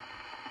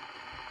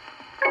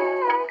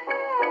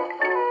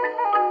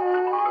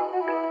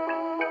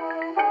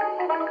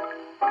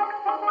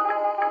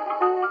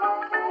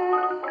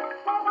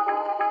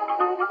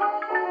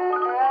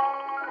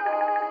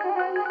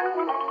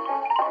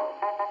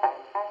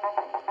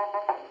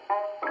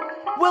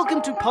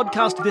Welcome to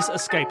Podcast This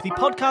Escape, the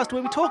podcast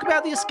where we talk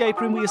about the escape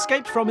room we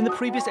escaped from in the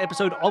previous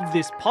episode of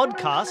this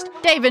podcast.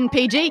 Dave and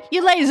PG,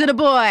 you lasered a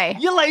boy.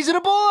 You lasered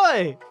a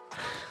boy!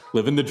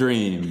 Living the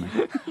dream.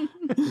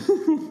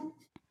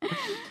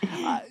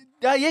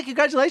 Yeah,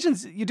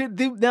 congratulations. You did.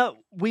 Now,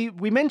 we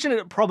mentioned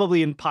it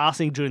probably in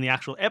passing during the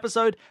actual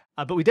episode,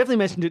 but we definitely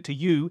mentioned it to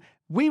you.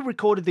 We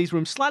recorded these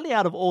rooms slightly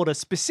out of order,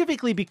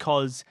 specifically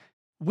because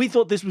we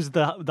thought this was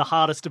the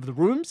hardest of the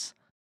rooms,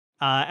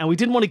 and we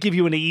didn't want to give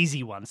you an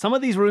easy one. Some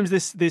of these rooms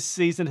this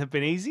season have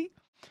been easy.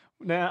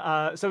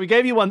 Now, so we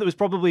gave you one that was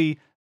probably,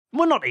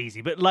 well, not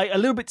easy, but like a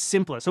little bit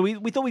simpler. So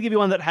we thought we'd give you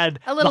one that had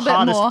A little the bit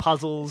hardest more.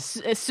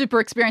 puzzles. Super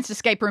experienced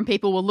escape room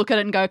people will look at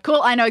it and go,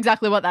 cool, I know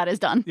exactly what that is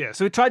done. Yeah,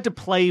 so we tried to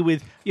play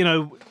with,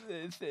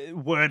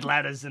 word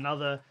ladders and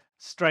other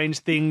strange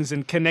things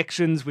and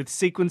connections with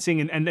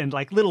sequencing and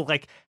like little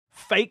like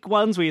fake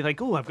ones where you're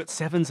like, oh, I've got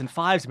 7s and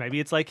 5s. Maybe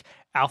it's like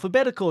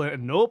alphabetical.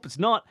 And nope, it's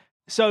not.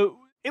 So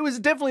it was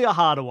definitely a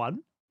harder one,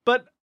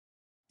 but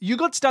you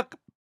got stuck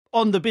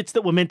on the bits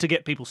that were meant to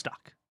get people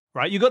stuck,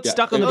 right? You got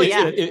stuck on the bits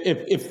that...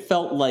 It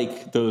felt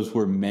like those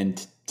were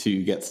meant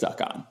to get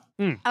stuck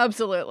on.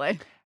 Absolutely.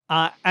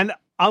 And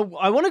I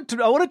want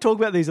to talk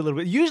about these a little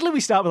bit. Usually we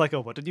start with like,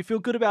 oh, what did you feel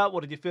good about?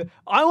 What did you feel?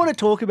 I want to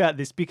talk about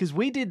this because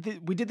we did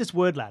this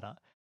word ladder,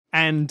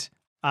 and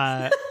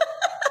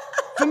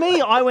for me,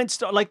 I went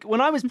like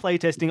when I was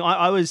playtesting,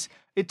 I was.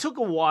 It took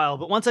a while,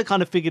 but once I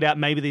kind of figured out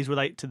maybe these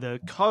relate to the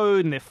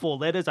code and they're 4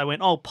 letters, I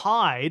went, oh,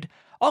 pied.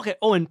 Okay,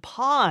 oh, and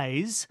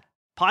pies.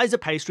 Pie's a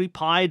pastry.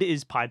 Pied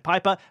is Pied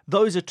Piper.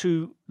 Those are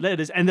 2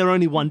 letters, and they're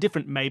only one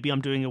different. Maybe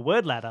I'm doing a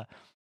word ladder.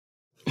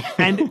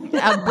 And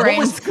Our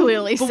brains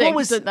clearly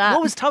synced at that.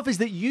 What was tough is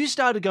that you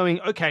started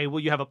going, okay, well,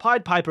 you have a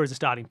Pied Piper as a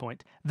starting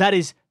point. That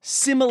is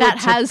similar That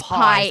to has pies.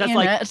 pie That's in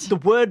like it. the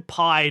word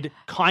pied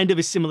kind of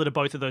is similar to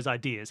both of those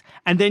ideas.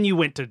 And then you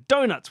went to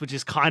donuts, which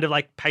is kind of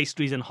like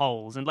pastries and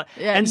holes. And like,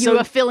 Yeah, and you so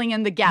were filling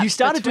in the gaps you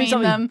started doing between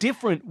something them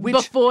different, which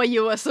before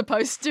you were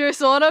supposed to,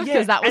 sort of,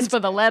 because that was for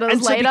the letters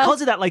and later. so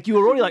because of that, like you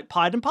were already like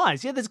pied and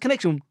pies. Yeah, there's a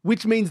connection,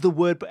 which means the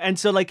word. And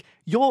so like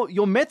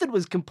your method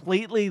was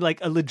completely like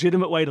a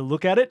legitimate way to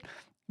look at it,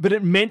 but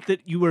it meant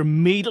that you were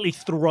immediately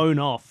thrown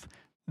off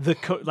the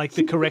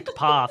correct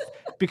path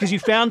because you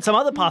found some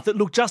other path that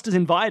looked just as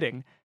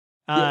inviting.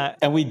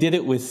 And we did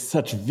it with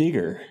such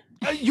vigor.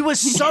 You were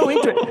so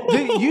into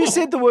it. You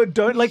said the word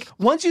donut. Like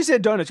once you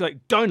said donuts, you're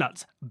like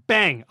donuts.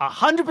 Bang,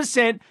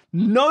 100%.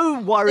 No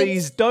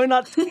worries.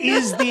 Donuts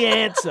is the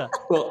answer.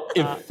 Well,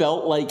 it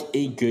felt like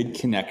a good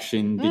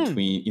connection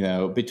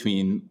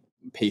between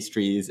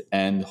pastries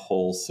and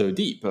holes so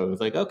deep. I was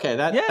like, okay,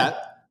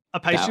 A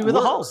pastry that with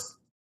works. a hole.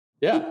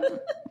 Yeah.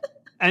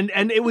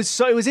 And it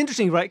was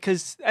interesting, right?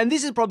 Because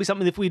this is probably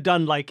something if we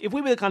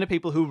were the kind of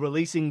people who were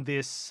releasing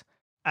this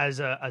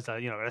as a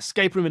an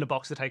escape room in a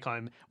box to take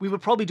home, we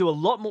would probably do a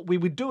lot more. We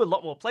would do a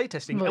lot more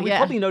playtesting, and we'd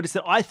probably notice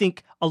that I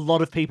think a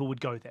lot of people would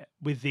go there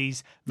with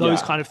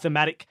those kind of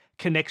thematic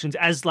connections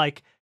as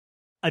like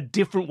a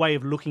different way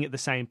of looking at the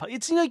same.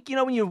 It's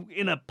when you're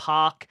in a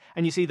park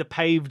and you see the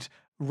paved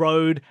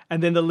road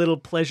and then the little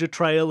pleasure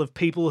trail of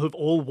people who've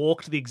all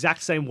walked the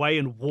exact same way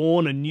and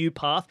worn a new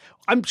path.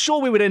 I'm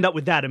sure we would end up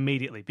with that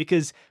immediately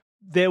because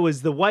there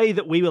was the way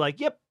that we were like,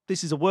 yep,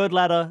 this is a word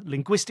ladder,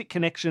 linguistic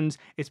connections.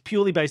 It's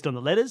purely based on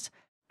the letters.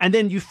 And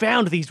then you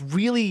found these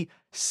really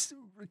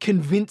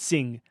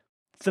convincing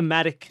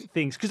thematic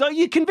things. Because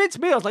you convinced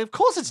me. I was like, of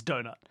course it's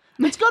donut.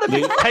 It's got to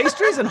be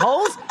pastries and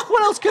holes.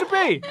 What else could it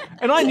be?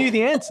 And I knew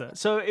the answer.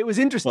 So it was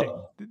interesting.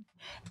 Well,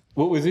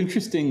 what was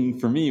interesting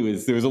for me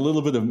was there was a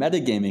little bit of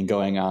metagaming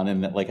going on,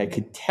 and that like I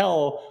could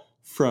tell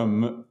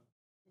from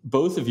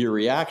both of your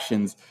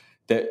reactions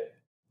that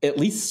at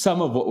least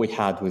some of what we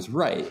had was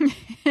right.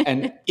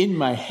 And in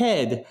my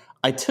head,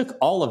 I took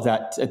all of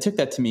that. I took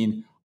that to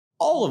mean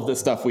all of the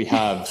stuff we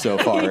have so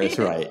far is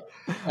right.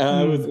 And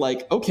I was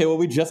like, okay, well,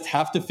 we just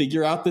have to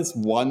figure out this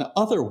one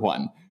other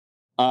one.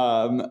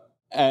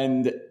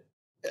 And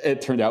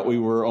it turned out we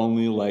were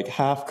only like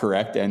half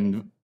correct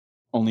and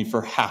only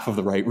for half of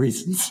the right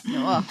reasons.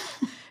 Oh.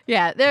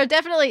 Yeah, there are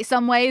definitely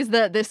some ways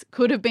that this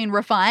could have been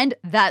refined.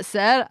 That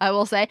said, I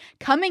will say,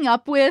 coming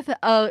up with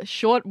a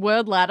short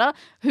word ladder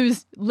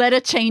whose letter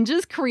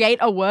changes create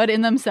a word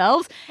in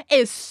themselves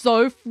is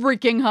so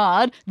freaking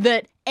hard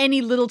that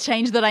any little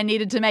change that I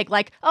needed to make,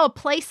 like,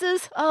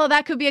 places,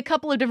 that could be a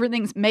couple of different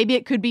things. Maybe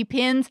it could be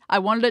pins. I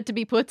wanted it to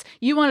be puts.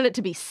 You wanted it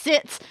to be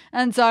sits.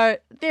 And so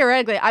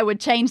theoretically, I would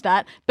change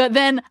that. But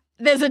then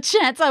there's a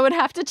chance I would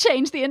have to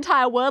change the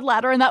entire word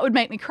ladder and that would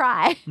make me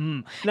cry.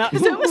 Now,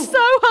 Because it was so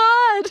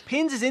hard.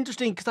 pins is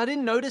interesting because I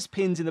didn't notice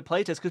pins in the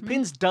playtest because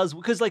pins does,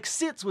 because like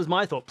sits was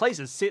my thought.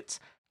 Places, sits.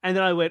 And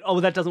then I went,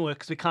 well, that doesn't work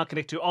because we can't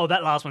connect to,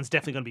 that last one's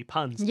definitely going to be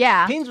puns.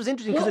 Yeah. Pins was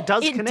interesting because it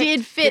does It connect.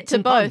 did fit hits to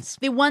and both. puns.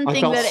 The one I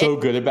thing felt that so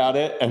good about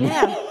it. And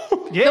Yeah,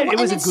 it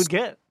was a good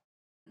get.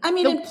 I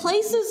mean, in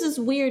places is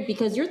weird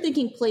because you're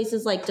thinking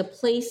places like to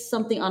place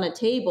something on a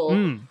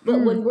table,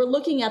 but when we're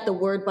looking at the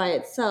word by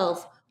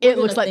itself, it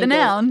looks like the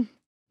noun.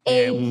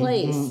 A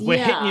place.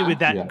 We're hitting you with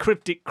that Yeah.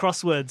 cryptic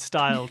crossword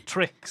style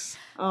tricks.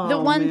 Oh, The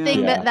one man.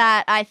 thing Yeah.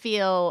 that I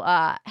feel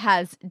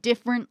has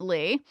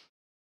differently,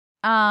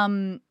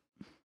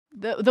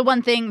 the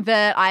one thing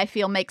that I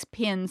feel makes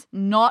pins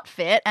not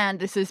fit, and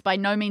this is by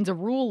no means a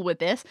rule with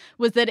this,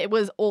 was that it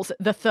was also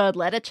the third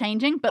letter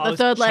changing, but the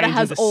third letter changing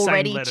has the same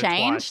already letter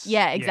changed. twice.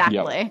 Yeah, Yeah.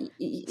 exactly.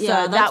 Yeah, So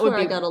that's that would where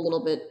I be got a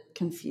little bit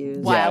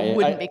confused. why Yeah, I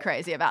wouldn't I- be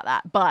crazy about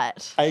that.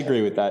 But I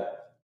agree with that.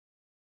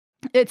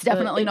 it's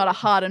definitely not a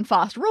hard and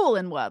fast rule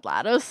in word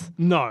ladders.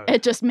 No.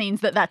 It just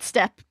means that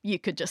step, you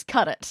could just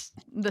cut it,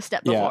 the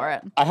step before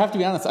it. I have to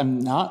be honest, I'm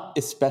not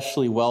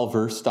especially well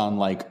versed on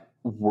like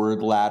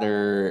word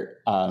ladder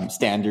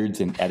standards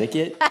and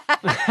etiquette.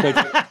 Like,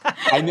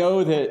 I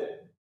know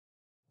that,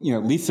 you know,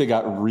 Lisa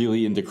got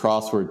really into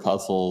crossword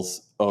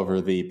puzzles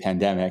over the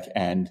pandemic,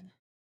 and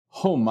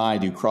oh my,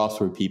 do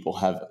crossword people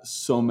have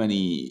so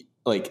many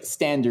like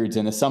standards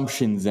and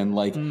assumptions and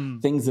like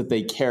things that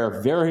they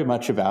care very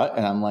much about.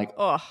 And I'm like,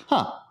 Ugh.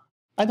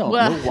 I don't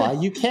Well- know why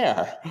you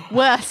care.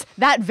 Worse,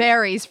 that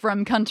varies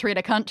from country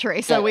to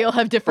country, so Yeah. we all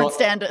have different Well,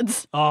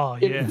 standards. Oh,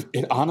 yeah.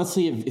 It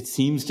honestly, it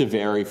seems to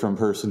vary from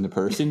person to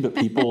person, but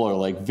people are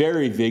like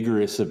very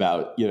vigorous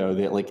about, you know,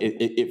 that like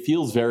it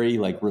feels very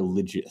like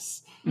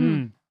religious.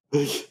 And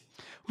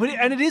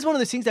it is one of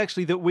those things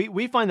actually that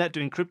we find that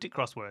doing cryptic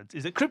crosswords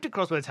is that cryptic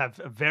crosswords have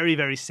a very,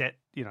 very set,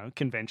 you know,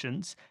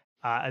 conventions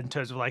in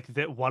terms of like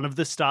that one of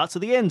the starts or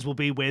the ends will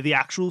be where the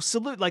actual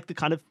like the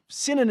kind of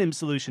synonym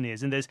solution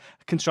is, and there's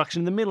a construction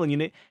in the middle, and you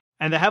know,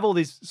 and they have all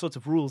these sorts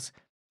of rules.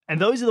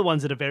 And those are the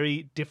ones that are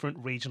very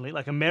different regionally.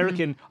 Like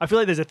American, I feel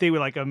like there's a thing where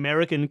like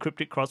American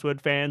cryptic crossword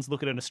fans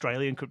look at an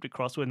Australian cryptic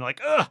crossword and they're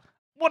like,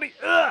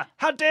 ugh,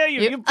 how dare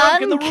you? You You've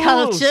broken the rules.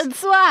 uncultured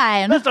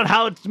swine. That's not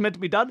how it's meant to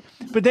be done.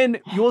 But then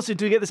you also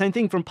do get the same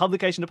thing from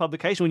publication to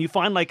publication. When you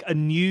find like a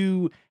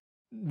new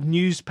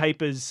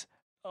newspaper's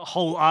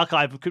whole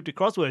archive of cryptic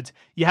crosswords,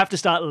 you have to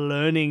start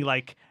learning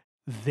like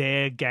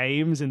their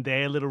games and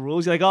their little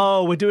rules. You're like,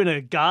 oh, we're doing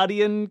a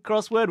Guardian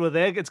crossword. Well,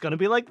 it's going to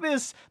be like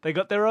this. They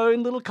got their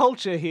own little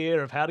culture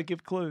here of how to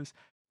give clues.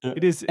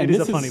 It is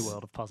a funny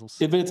world of puzzles.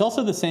 But it's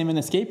also the same in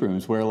escape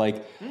rooms where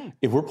like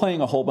if we're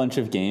playing a whole bunch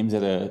of games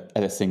at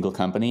a single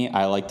company,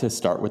 I like to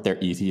start with their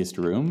easiest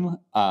room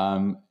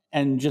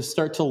and just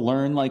start to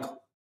learn like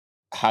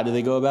how do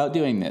they go about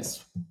doing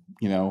this?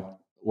 You know,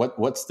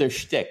 what's their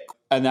shtick?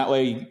 And that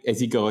way,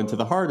 as you go into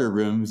the harder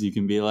rooms, you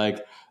can be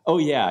like, oh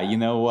yeah, you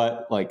know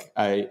what? Like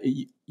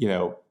in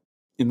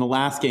the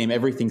last game,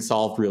 everything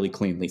solved really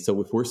cleanly.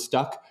 So if we're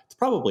stuck, it's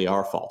probably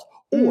our fault.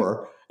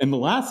 Or in the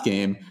last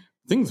game,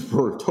 things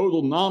were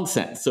total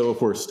nonsense. So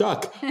if we're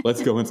stuck,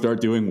 let's go and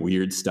start doing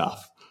weird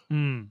stuff.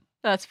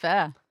 That's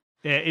fair.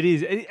 Yeah, it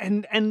is.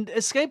 And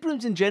escape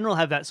rooms in general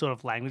have that sort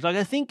of language. Like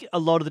I think a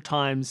lot of the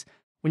times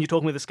when you're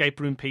talking with escape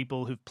room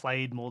people who've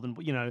played more than,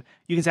 you know,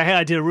 you can say, hey,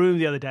 I did a room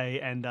the other day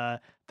and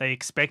they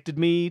expected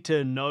me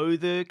to know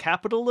the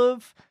capital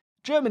of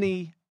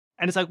Germany.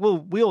 And it's like, well,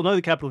 we all know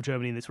the capital of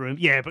Germany in this room.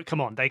 Yeah, but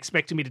come on, they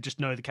expected me to just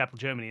know the capital of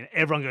Germany. And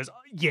everyone goes,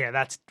 yeah,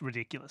 that's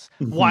ridiculous.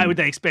 Why would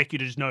they expect you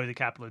to just know the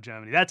capital of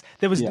Germany?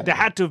 There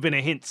had to have been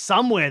a hint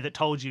somewhere that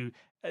told you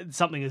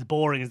something as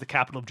boring as the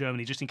capital of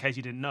Germany, just in case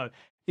you didn't know.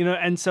 You know,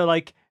 and so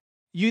like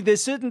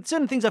there's certain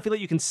things I feel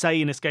like you can say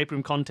in escape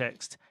room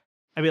context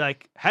and be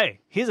like, hey,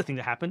 here's a thing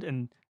that happened,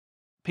 and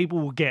people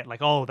will get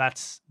like, oh,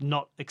 that's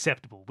not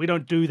acceptable. We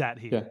don't do that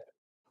here. Yeah.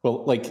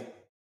 Well, like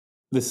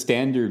the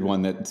standard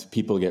one that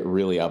people get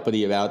really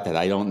uppity about that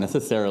I don't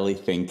necessarily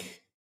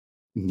think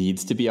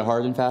needs to be a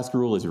hard and fast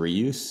rule is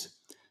reuse.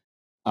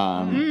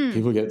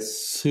 People get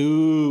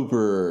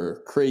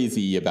super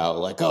crazy about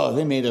like, oh,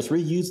 they made us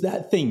reuse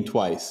that thing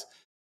twice.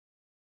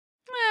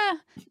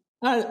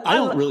 I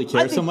don't really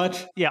care so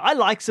much. Yeah, I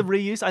like some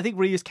reuse. I think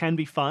reuse can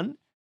be fun,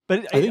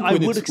 but I think I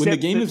when would accept the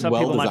game that is some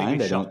well people might be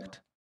designed, I don't.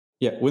 shocked.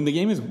 Yeah, when the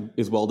game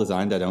is well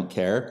designed, I don't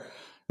care.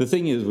 The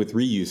thing is with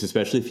reuse,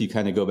 especially if you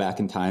kind of go back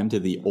in time to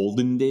the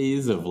olden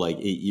days of like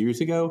 8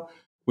 years ago,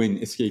 when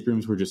escape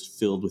rooms were just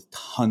filled with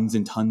tons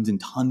and tons and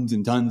tons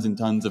and tons and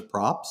tons of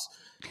props.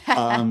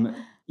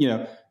 You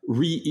know,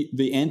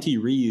 the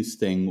anti-reuse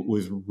thing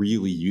was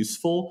really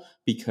useful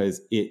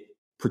because it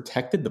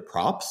protected the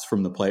props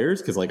from the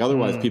players, because like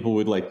otherwise people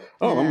would like,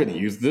 oh, I'm going to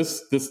use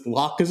this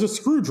lock as a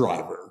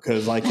screwdriver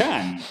because I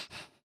can.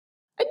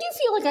 I do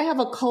feel like I have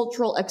a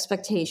cultural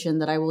expectation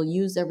that I will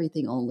use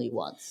everything only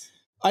once.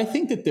 I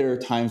think that there are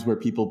times where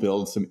people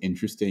build some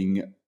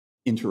interesting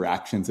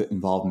interactions that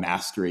involve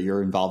mastery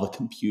or involve a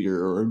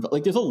computer, or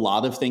like there's a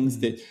lot of things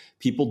that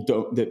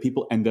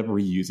people end up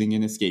reusing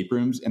in escape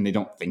rooms and they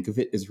don't think of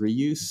it as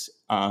reuse.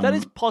 That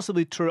is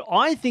possibly true.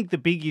 I think the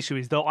big issue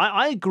is, though,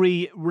 I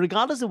agree,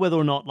 regardless of whether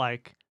or not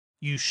like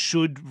you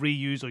should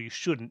reuse or you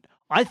shouldn't,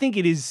 I think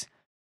it is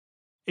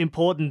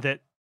important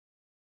that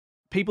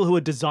people who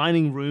are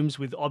designing rooms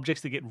with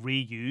objects that get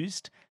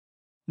reused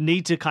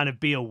need to kind of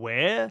be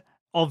aware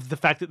of the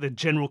fact that the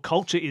general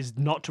culture is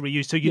not to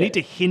reuse. So you need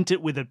to hint it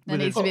with a... There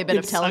needs to be a bit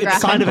of it's telegraphing.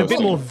 kind of a bit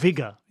signposting. more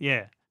vigor.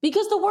 Yeah.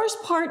 Because the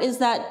worst part is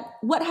that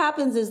what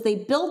happens is they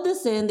build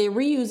this in, they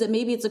reuse it,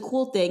 maybe it's a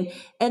cool thing,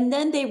 and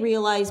then they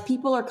realize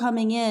people are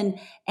coming in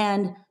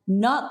and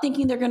not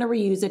thinking they're going to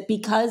reuse it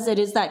because it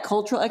is that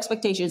cultural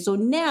expectation. So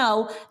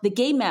now the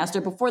game master,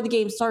 before the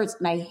game starts,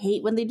 and I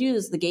hate when they do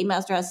this, the game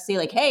master has to say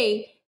like,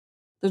 hey,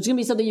 there's going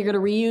to be something you're going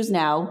to reuse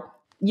now.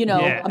 I'm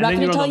not going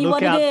to tell you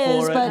what it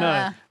is,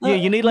 but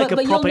you need like a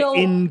proper you'll know,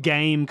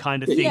 in-game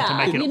kind of thing to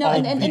make it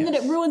obvious. And then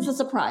it ruins the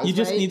surprise. You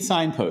just need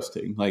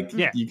signposting. Like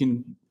you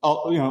can,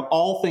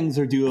 all things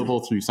are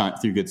doable through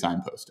good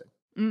signposting.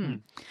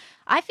 Mm.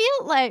 I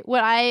feel like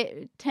what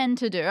I tend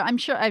to do, I'm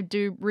sure I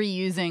do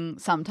reusing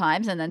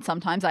sometimes, and then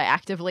sometimes I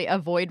actively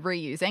avoid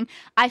reusing.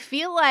 I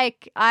feel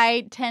like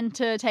I tend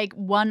to take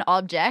one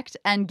object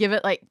and give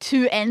it like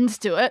two ends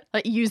to it,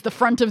 like use the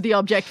front of the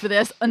object for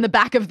this and the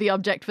back of the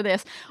object for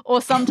this.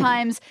 Or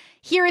sometimes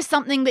here is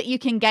something that you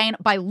can gain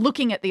by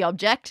looking at the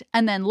object,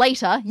 and then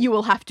later you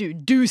will have to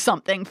do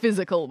something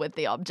physical with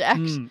the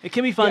object. It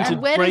can be fun to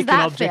break an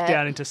object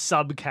down into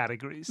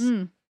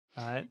subcategories.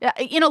 Right. Yeah,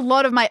 in a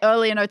lot of my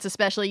earlier notes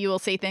especially, you will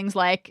see things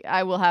like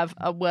I will have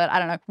a word, I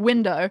don't know,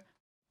 window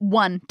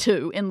 1,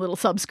 2 in little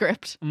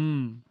subscript.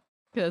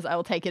 Because I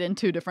will take it in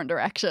two different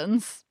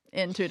directions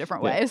in two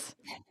different ways.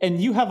 And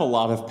you have a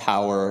lot of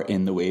power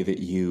in the way that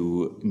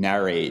you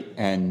narrate,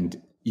 and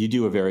you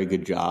do a very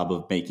good job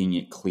of making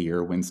it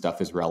clear when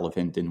stuff is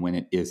relevant and when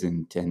it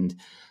isn't, and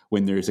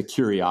when there's a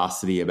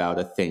curiosity about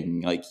a thing,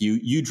 like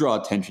you draw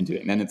attention to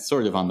it, and then it's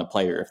sort of on the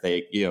player if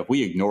they, if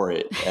we ignore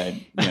it,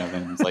 and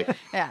then it's like,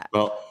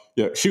 well,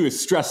 she was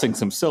stressing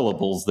some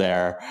syllables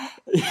there.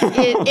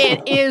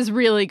 It is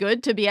really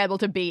good to be able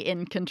to be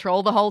in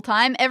control the whole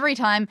time. Every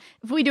time,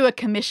 if we do a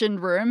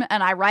commissioned room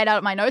and I write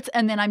out my notes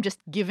and then I'm just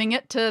giving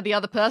it to the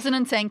other person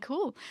and saying,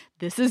 cool,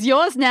 this is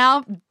yours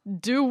now,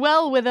 do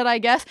well with it, I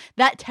guess,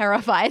 that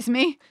terrifies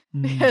me.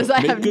 Because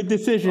I have good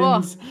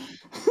decisions.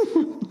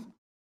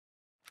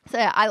 So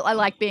yeah, I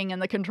like being in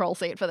the control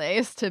seat for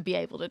these, to be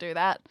able to do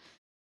that.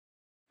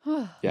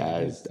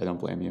 Yeah, I don't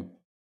blame you.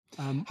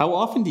 How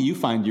often do you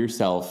find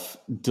yourself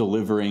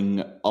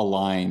delivering a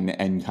line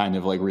and kind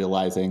of like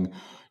realizing,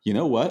 you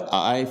know what,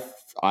 I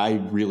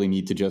really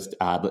need to just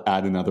add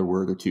another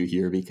word or two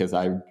here, because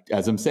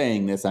as I'm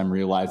saying this, I'm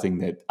realizing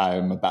that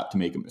I'm about to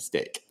make a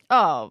mistake.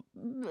 Oh,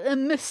 a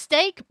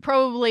mistake,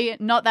 probably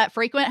not that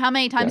frequent. How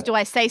many times do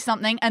I say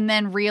something and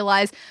then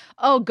realize,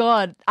 oh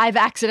God, I've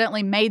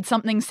accidentally made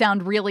something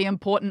sound really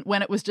important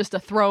when it was just a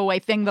throwaway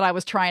thing that I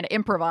was trying to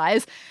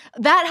improvise?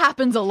 That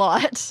happens a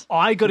lot.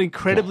 I got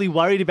incredibly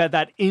worried about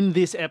that in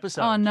this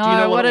episode. Oh no, do you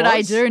know what did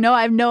I do? No,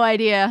 I have no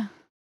idea.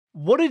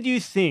 What did you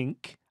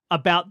think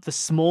about the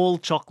small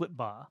chocolate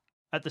bar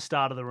at the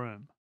start of the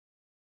room?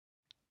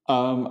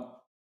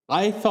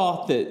 I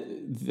thought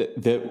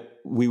that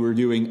we were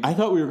going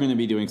to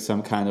be doing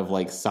some kind of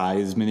like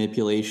size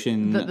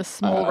manipulation. That the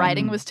small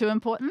writing was too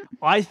important?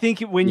 I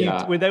think when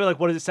they were like,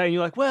 what does it say? And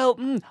you're like, well,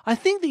 I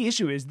think the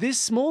issue is this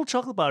small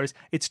chocolate bar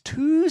it's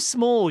too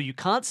small. You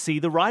can't see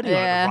the writing.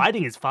 Yeah. The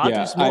writing is far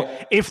too small.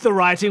 If the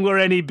writing were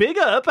any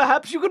bigger,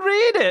 perhaps you could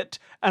read it.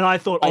 And I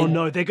thought, oh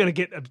no, they're going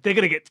to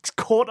get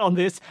caught on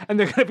this, and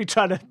they're going to be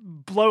trying to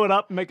blow it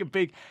up and make it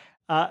big.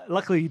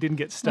 Luckily, you didn't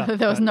get stuck.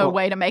 There was no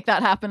way to make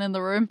that happen in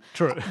the room.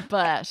 True.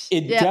 But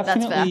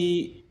that's fair.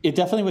 It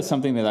definitely was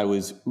something that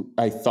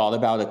I thought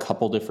about a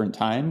couple different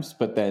times,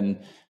 but then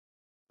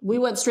we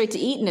went straight to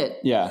eating it.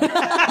 Yeah.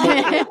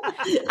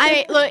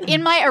 Look,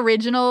 in my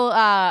original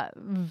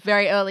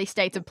very early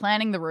states of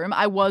planning the room,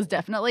 I was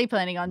definitely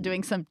planning on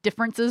doing some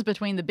differences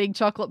between the big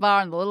chocolate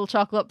bar and the little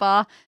chocolate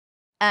bar.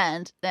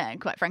 And then,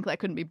 quite frankly, I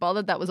couldn't be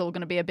bothered. That was all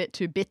going to be a bit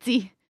too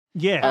bitsy.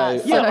 Yeah,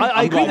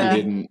 I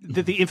agree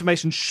that the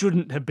information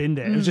shouldn't have been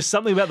there. It was just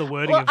something about the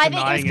wording of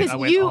denying it. I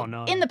went, oh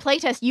no. In the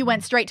playtest, you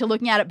went straight to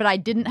looking at it, but I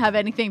didn't have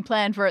anything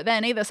planned for it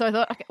then either. So I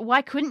thought, okay,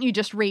 why couldn't you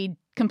just read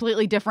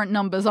completely different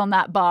numbers on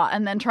that bar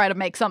and then try to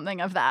make something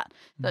of that?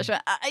 So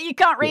you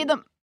can't read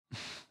them.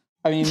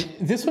 I mean,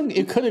 this one,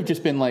 it could have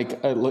just been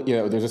like,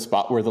 there's a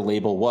spot where the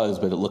label was,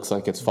 but it looks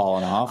like it's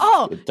fallen off.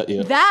 Oh,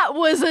 that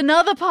was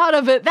another part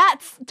of it.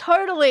 That's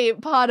totally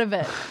part of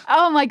it.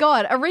 Oh my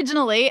God.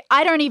 Originally,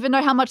 I don't even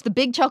know how much the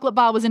big chocolate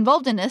bar was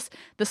involved in this.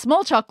 The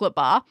small chocolate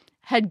bar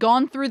had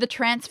gone through the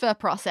transfer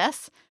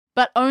process,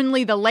 but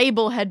only the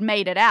label had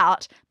made it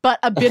out, but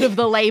a bit of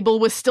the label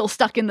was still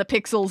stuck in the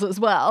pixels as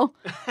well.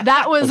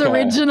 That was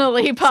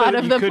originally part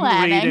of the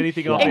planning. Read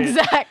anything off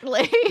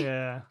exactly.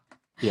 Yeah.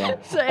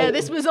 Yeah. So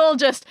this was all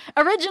just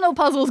original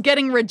puzzles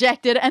getting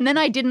rejected, and then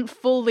I didn't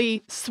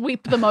fully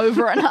sweep them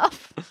over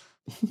enough.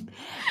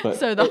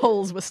 So the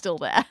holes were still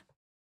there.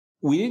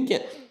 We didn't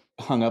get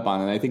hung up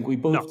on it. I think we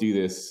both do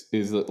this,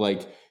 is that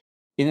like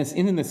in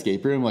an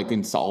escape room, like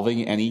in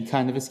solving any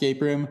kind of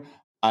escape room,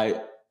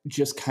 I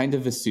just kind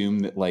of assume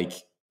that like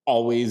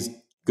always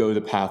go the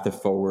path of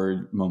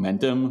forward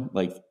momentum,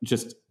 like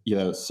just,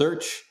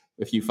 search,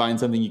 If you find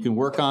something you can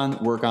work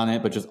on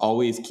it, but just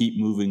always keep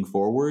moving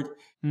forward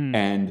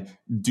and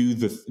do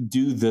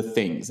the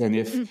things. And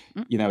if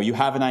you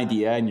have an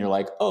idea and you're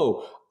like,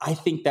 oh, I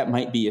think that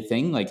might be a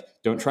thing, like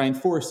don't try and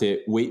force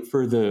it. Wait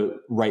for the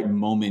right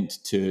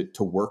moment to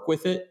work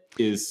with it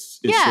is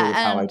sort of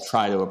how I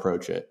try to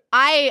approach it.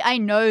 I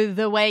know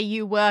the way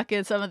you work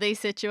in some of these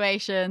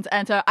situations,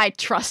 and so I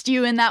trust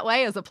you in that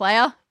way as a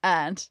player,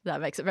 and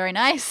that makes it very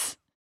nice.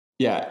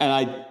 Yeah, and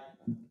I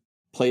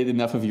played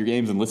enough of your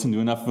games and listened to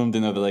enough of them to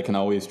know that I can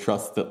always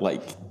trust that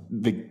like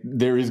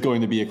there is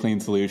going to be a clean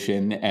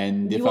solution,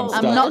 and if I'm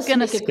stuck, I'm not going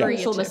to make a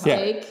crucial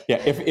mistake.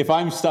 Yeah. If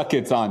I'm stuck,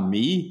 it's on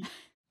me.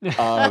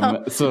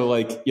 So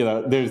like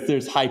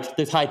there's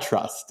high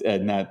trust,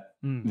 and that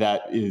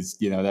is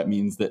that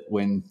means that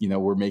when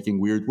we're making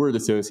weird word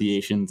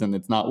associations and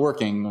it's not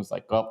working, I was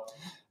like, well,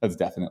 that's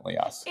definitely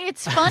us.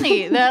 It's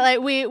funny that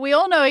like we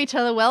all know each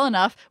other well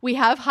enough. We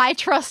have high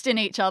trust in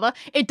each other.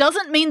 It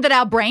doesn't mean that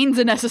our brains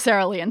are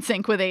necessarily in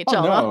sync with each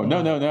other.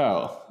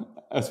 No.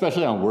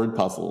 Especially on word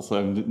puzzles,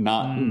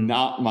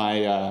 not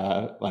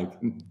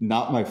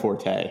my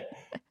forte.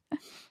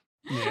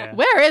 Yeah.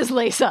 Where is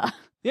Lisa?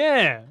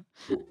 Yeah.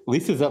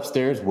 Lisa's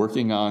upstairs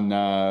working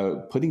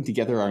on putting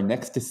together our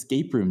next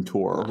escape room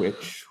tour,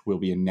 which we'll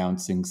be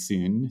announcing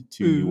soon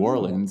to New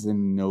Orleans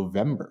in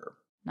November.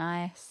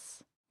 Nice.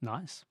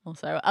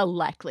 Also a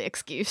likely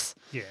excuse.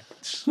 Yeah.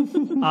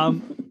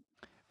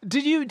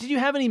 Did you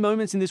have any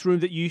moments in this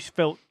room that you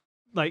felt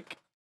like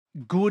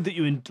good, that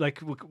you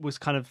like was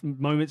kind of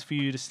moments for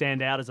you to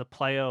stand out as a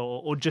player,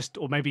 or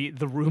maybe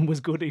the room was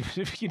good even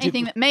if you didn't?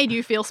 Anything that made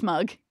you feel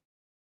smug?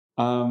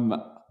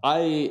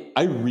 I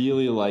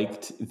really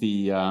liked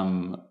the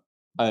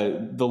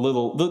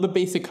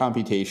basic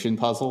computation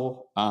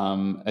puzzle.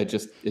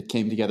 It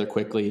came together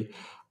quickly.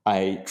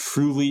 I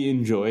truly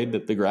enjoyed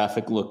that the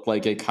graphic looked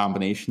like a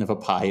combination of a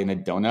pie and a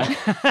donut.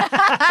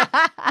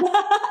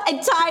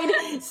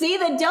 See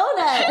the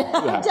donut.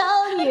 I'm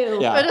telling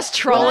you. Yeah. We're just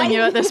trolling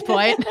you at this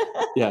point.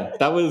 Yeah,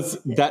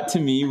 that to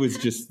me was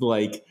just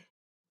like,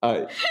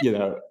 the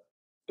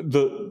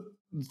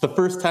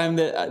first time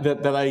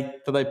that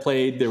I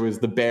played, there was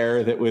the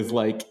bear that was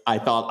like, I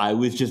thought I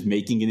was just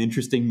making an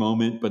interesting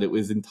moment, but it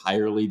was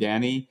entirely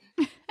Danny.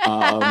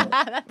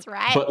 That's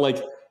right. But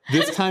like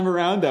this time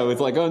around, I was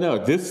like, oh no,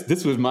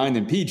 this was mine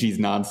and PG's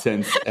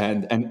nonsense,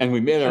 and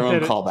we made our own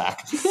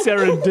callback.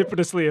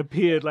 Serendipitously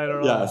appeared later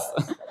on. Yes,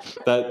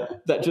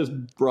 that just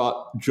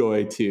brought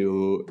joy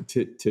to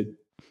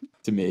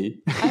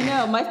me. I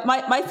know.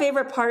 My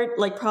favorite part,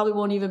 like, probably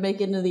won't even make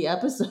it into the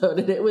episode,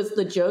 and it was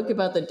the joke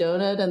about the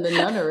donut and the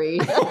nunnery.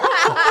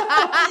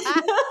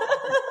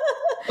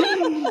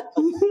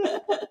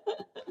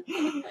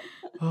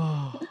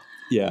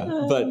 Yeah,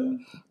 but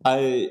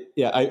I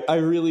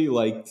really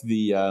liked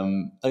the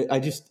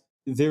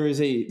there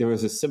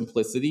was a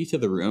simplicity to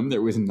the room.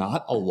 There was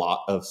not a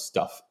lot of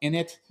stuff in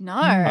it.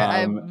 No,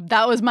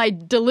 that was my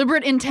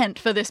deliberate intent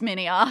for this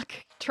mini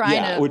arc.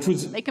 Which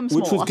was make them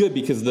small. Which was good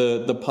because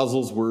the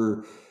puzzles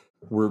were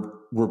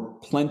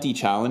plenty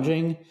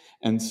challenging,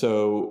 and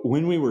so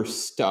when we were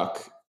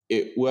stuck,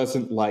 it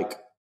wasn't like,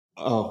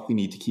 oh, we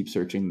need to keep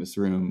searching this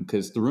room,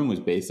 because the room was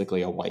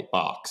basically a white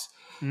box.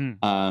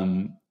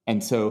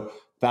 And so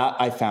that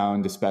I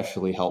found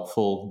especially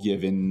helpful,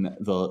 given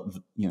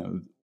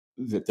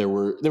that there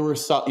were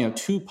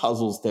two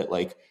puzzles that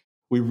like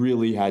we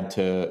really had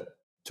to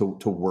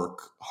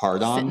work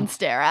hard on. Sit and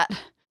stare at.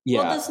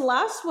 Yeah. Well, this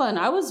last one,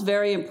 I was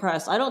very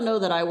impressed. I don't know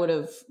that I would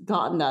have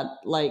gotten that.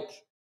 Like,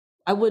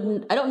 I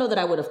don't know that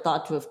I would have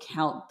thought to have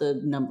count the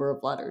number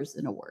of letters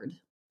in a word.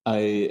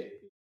 It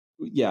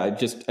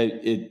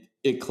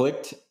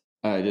clicked.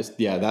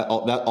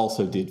 That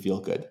also did feel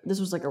good. This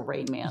was like a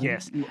Rain Man.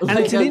 Yes, and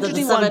like it's an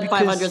interesting one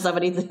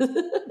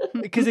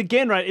because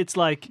again, right? It's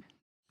like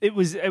it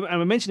was.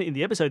 I mentioned it in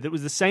the episode. That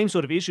was the same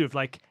sort of issue of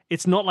like,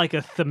 it's not like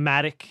a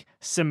thematic,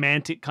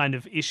 semantic kind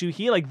of issue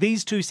here. Like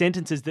these two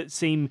sentences that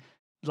seem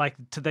like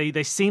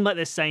they seem like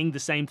they're saying the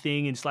same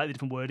thing in slightly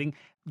different wording.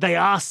 They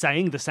are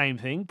saying the same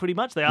thing pretty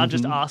much. They are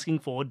just asking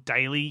for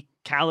daily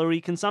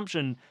calorie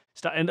consumption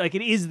stuff, and like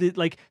it is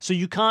so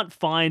you can't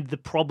find the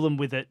problem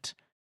with it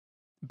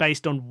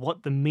based on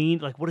what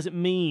what does it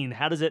mean?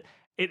 How does it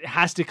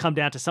has to come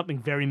down to something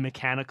very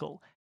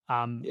mechanical.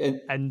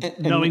 And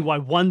knowing why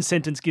one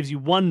sentence gives you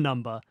one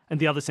number and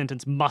the other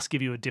sentence must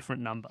give you a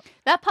different number.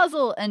 That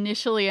puzzle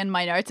initially in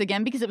my notes,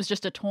 again, because it was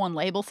just a torn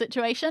label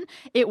situation,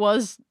 it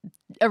was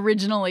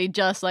originally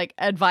just like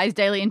advised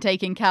daily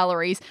intake in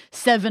calories,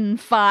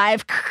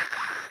 7.5,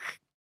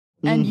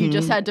 and you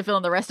just had to fill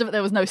in the rest of it.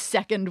 There was no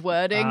second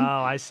wording. Oh,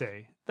 I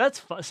see.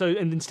 That's so,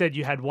 and instead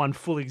you had one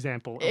full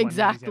example.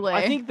 Exactly.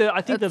 I think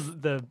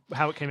the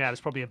how it came out is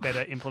probably a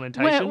better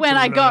implementation. When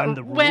I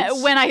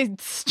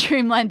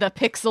streamlined the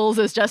pixels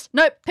as just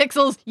nope,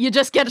 pixels, you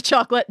just get a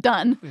chocolate,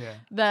 done. Yeah.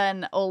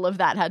 Then all of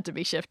that had to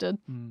be shifted.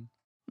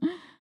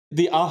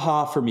 The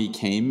aha for me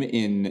came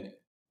in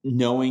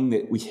knowing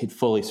that we had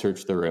fully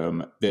searched the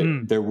room,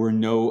 that there were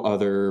no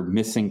other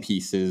missing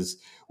pieces.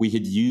 We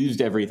had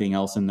used everything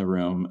else in the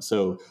room,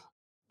 so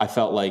I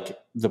felt like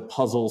the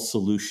puzzle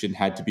solution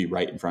had to be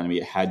right in front of me.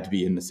 It had to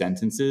be in the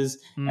sentences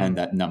and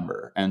that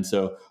number. And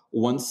so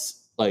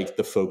once like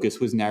the focus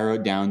was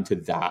narrowed down to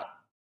that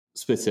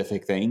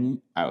specific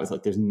thing, I was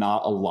like, there's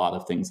not a lot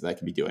of things that I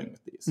can be doing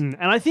with these. And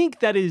I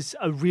think that is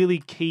a really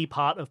key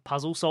part of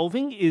puzzle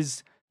solving,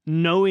 is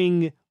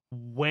knowing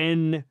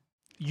when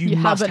you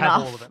must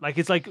have all of it. Like,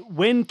 it's like,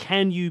 when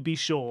can you be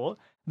sure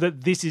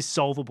that this is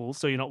solvable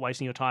so you're not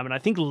wasting your time? And I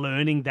think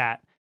learning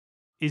that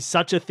is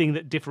such a thing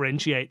that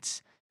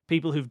differentiates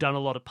people who've done a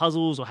lot of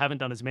puzzles or haven't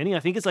done as many. I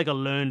think it's like a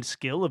learned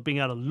skill of being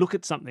able to look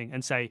at something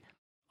and say,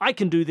 I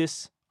can do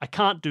this, I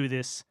can't do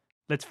this,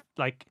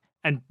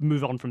 and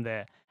move on from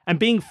there. And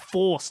being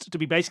forced to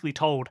be basically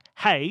told,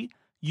 hey,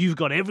 you've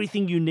got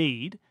everything you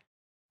need,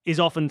 is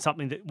often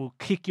something that will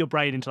kick your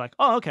brain into like,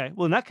 oh, okay,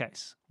 well, in that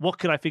case, what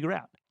could I figure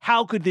out?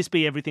 How could this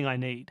be everything I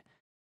need?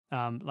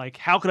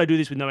 How could I do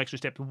this with no extra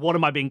steps? What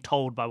am I being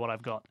told by what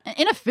I've got?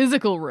 In a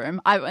physical room,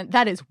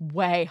 that is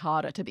way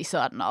harder to be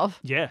certain of.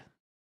 Yeah.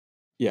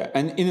 Yeah,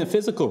 and in a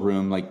physical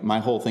room, like my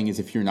whole thing is,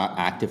 if you're not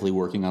actively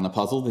working on the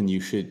puzzle, then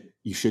you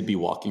should be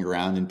walking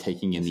around and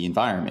taking in the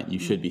environment. You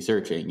should be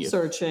searching.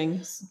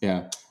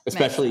 Yeah,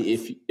 especially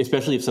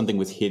if something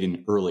was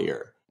hidden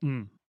earlier.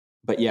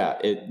 But yeah,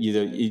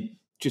 it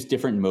just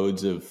different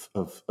modes of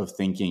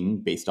thinking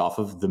based off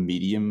of the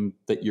medium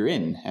that you're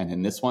in, and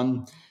in this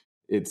one,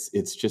 it's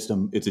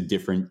a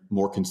different,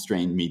 more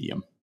constrained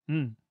medium.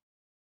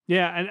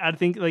 Yeah, and I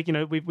think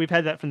we've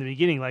had that from the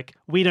beginning. Like,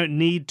 we don't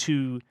need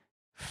to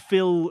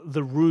fill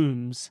the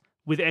rooms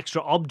with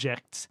extra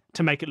objects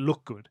to make it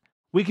look good.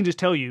 We can just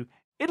tell you,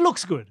 it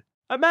looks good.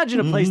 Imagine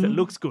a place that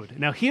looks good.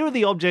 Now, here are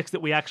the objects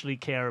that we actually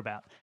care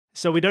about.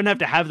 So we don't have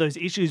to have those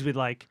issues with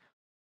like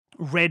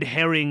red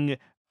herring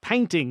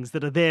paintings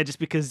that are there just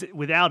because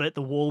without it,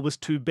 the wall was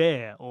too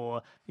bare,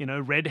 or,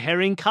 red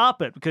herring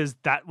carpet because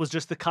that was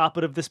just the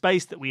carpet of the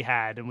space that we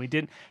had and we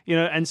didn't,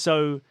 and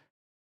so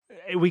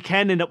we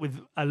can end up with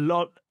a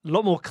lot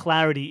more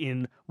clarity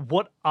in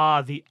what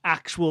are the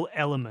actual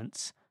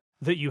elements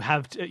that you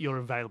have you're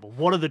available.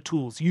 What are the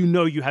tools?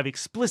 You have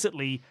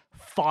explicitly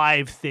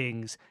 5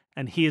 things,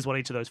 and here's what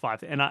each of those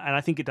 5 and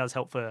I think it does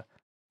help for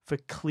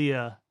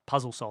clear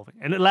puzzle solving,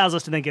 and it allows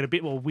us to then get a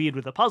bit more weird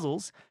with the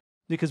puzzles,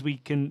 because we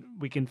can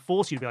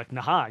force you to be like,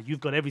 nah,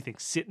 you've got everything.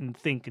 Sit and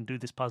think and do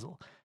this puzzle.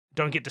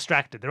 Don't get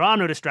distracted. There are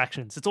no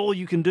distractions. It's all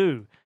you can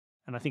do.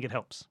 And I think it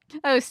helps.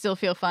 I always still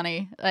feel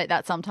funny like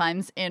that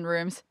sometimes in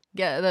rooms.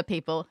 The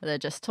people, they're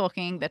just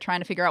talking, they're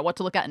trying to figure out what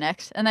to look at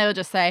next, and they'll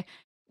just say,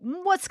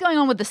 what's going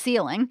on with the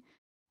ceiling?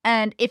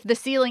 And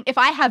if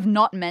I have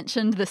not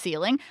mentioned the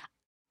ceiling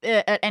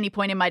at any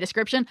point in my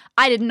description,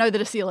 I didn't know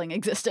that a ceiling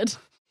existed.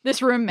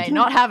 This room may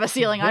not have a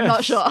ceiling, I'm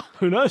not sure.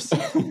 Who knows?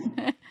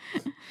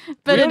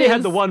 But we only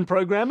had the one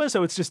programmer,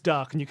 so it's just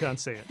dark and you can't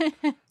see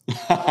it.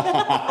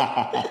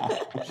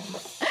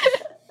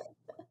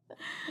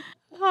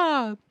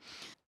 Oh.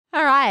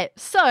 All right,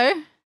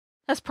 so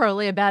that's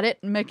probably about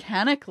it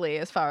mechanically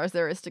as far as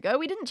there is to go.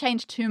 We didn't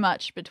change too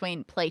much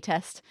between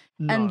playtest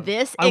and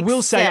this. I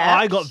will say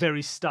I got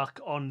very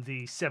stuck on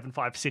the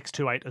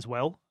 75628 as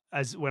well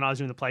as when I was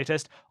doing the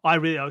playtest.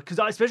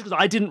 Especially because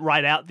I didn't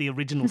write out the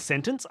original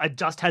sentence. I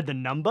just had the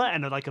number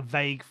and a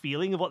vague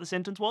feeling of what the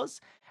sentence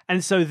was.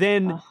 And so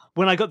then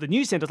when I got the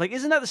new sentence,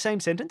 isn't that the same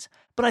sentence?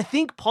 But I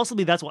think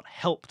possibly that's what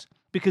helped,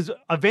 because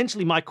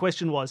eventually my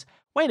question was,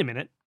 wait a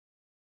minute,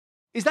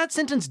 is that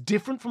sentence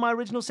different from my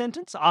original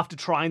sentence, after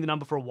trying the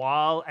number for a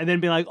while and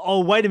then being like,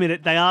 oh, wait a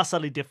minute, they are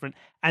slightly different.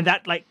 And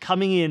that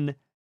coming in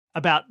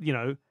about,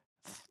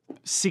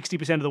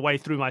 60% of the way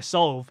through my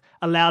solve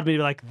allowed me to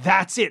be like,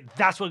 that's it.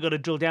 That's what I've got to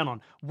drill down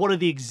on. What are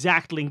the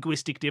exact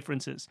linguistic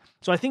differences?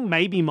 So I think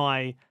maybe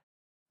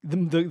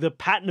the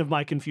pattern of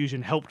my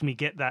confusion helped me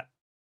get that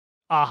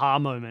aha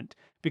moment,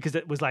 because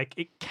it was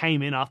it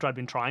came in after I'd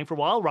been trying for a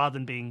while rather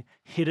than being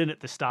hidden at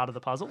the start of the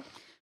puzzle.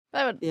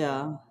 I would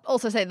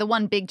also say the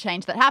one big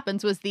change that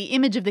happens was the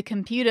image of the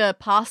computer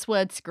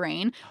password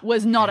screen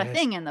was not a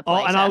thing in the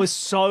playtest. And I was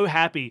so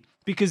happy,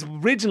 because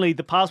originally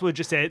the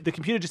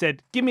computer just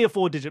said, give me a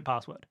 4-digit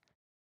password.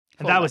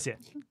 And that was it.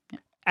 Yeah.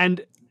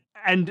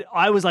 And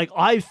I was like,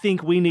 I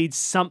think we need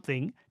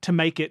something to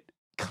make it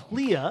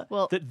clear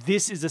that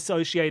this is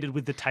associated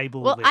with the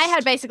table list.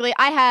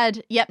 I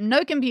had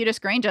no computer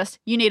screen, just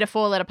you need a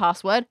 4-letter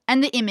password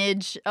and the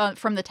image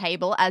from the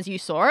table as you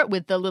saw it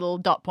with the little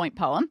dot point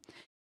poem.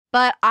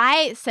 But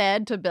I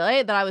said to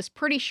Billy that I was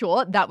pretty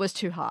sure that was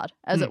too hard.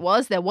 As it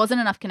was, there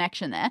wasn't enough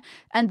connection there.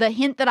 And the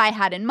hint that I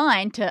had in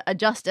mind to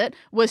adjust it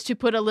was to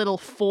put a little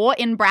 4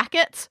 in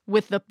brackets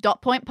with the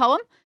dot point poem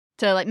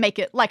to make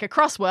it like a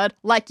crossword,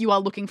 like you are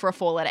looking for a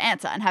 4-letter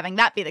answer, and having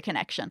that be the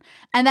connection.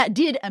 And that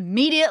did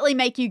immediately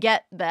make you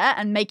get there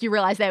and make you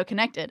realize they were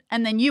connected.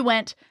 And then you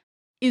went,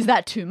 is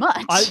that too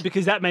much?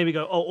 Because that made me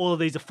go, oh, all of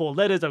these are 4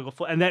 letters. I've got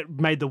 4, and that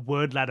made the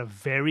word ladder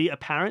very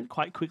apparent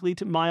quite quickly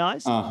to my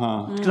eyes.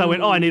 Because I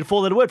went, I need a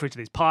 4-letter word for each of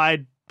these.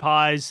 Pied,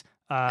 pies.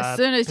 As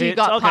soon as you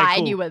got pied,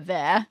 cool. You were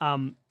there.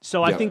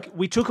 So I think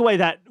we took away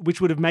that, which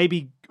would have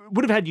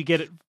had you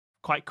get it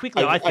quite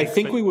quickly. I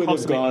think but we would have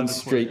possibly gone over 20.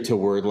 straight to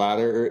word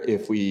ladder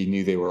if we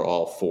knew they were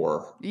all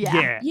 4.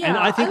 Yeah. Yeah, And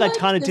I think I I like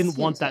kind of this didn't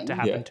want that to hinting.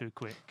 happen Yeah. too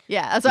quick.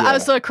 Yeah, so I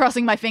was Yeah. sort of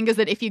crossing my fingers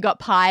that if you got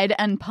pied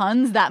and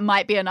puns, that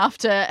might be enough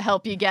to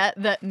help you get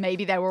that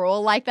maybe they were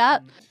all like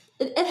that.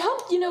 It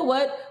helped, you know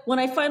what? When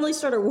I finally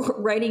started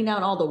writing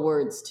down all the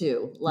words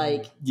too,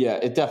 like Yeah,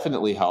 it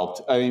definitely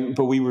helped. I mean,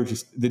 but we were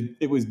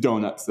it was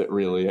donuts that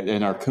really,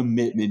 and our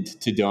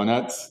commitment to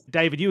donuts.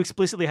 David, you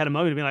explicitly had a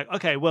moment of being like,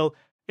 okay, well,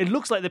 it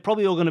looks like they're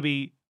probably all going to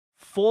be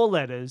 4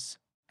 letters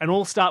and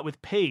all start with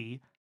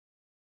P.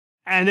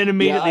 And then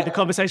immediately the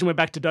conversation went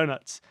back to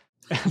donuts.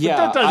 Yeah,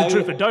 That doesn't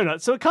true for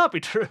donuts, so it can't be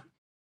true.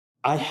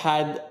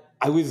 I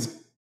was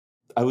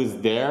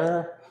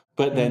there,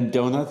 but then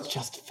donuts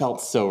just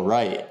felt so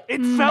right.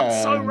 It felt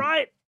so Um,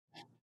 right.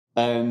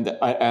 And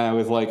I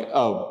was like,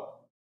 oh,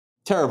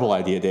 terrible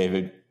idea,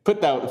 David.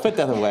 Put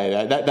that away.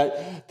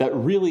 That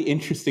really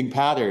interesting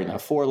pattern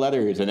of 4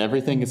 letters and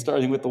everything is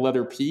starting with the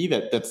letter P.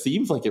 That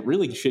seems like it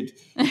really should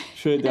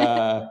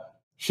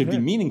be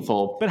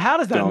meaningful. But how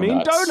does that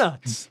mean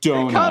donuts? Donuts.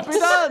 It can't be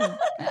done.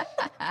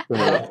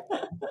 Uh,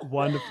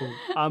 Wonderful.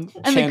 And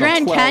the Channel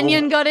Grand 12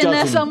 Canyon got in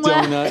there dozen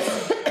somewhere.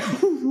 donuts.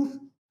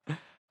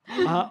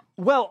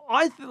 Well,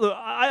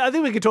 I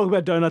think we could talk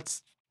about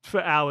donuts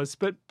for hours,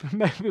 but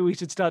maybe we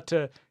should start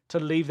to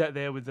leave that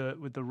there with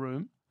the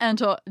room. And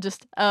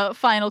just a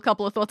final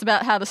couple of thoughts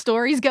about how the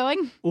story's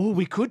going. Oh,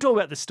 we could talk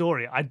about the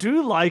story. I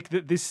do like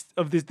that this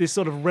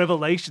sort of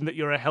revelation that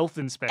you're a health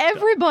inspector.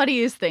 Everybody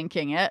is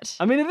thinking it.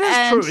 I mean, it is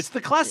And true. It's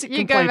the classic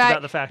you go complaint back-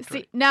 about the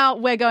factory. See, now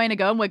we're going to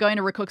go and we're going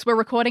to record, 'cause we're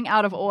recording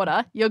out of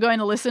order. You're going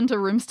to listen to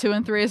rooms 2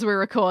 and 3 as we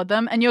record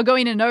them, and you're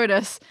going to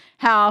notice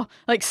how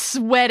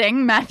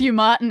sweating Matthew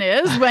Martin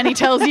is when he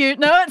tells you,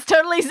 no, it's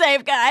totally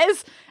safe,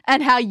 guys,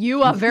 and how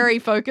you are very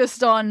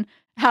focused on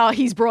how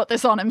he's brought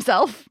this on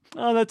himself.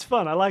 Oh, that's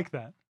fun. I like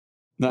that.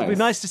 It'd be Nice.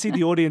 nice to see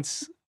the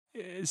audience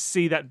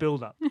see that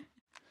build up.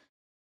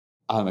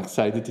 I'm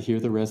excited to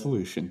hear the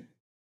resolution.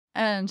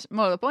 And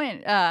more to the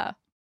point, I've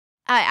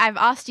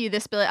asked you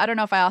this, Billy. I don't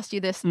know if I asked you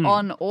this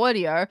on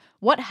audio.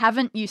 What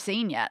haven't you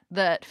seen yet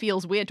that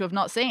feels weird to have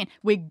not seen?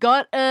 We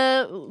got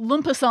a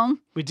Loompa song.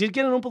 We did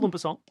get an Oompa Loompa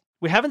song.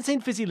 We haven't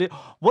seen Fizzy Lift.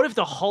 What if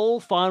the whole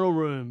final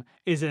room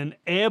is an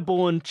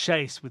airborne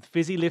chase with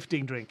Fizzy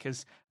lifting drink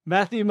as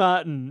Matthew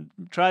Martin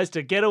tries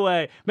to get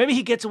away? Maybe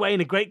he gets away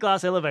in a great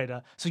glass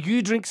elevator. So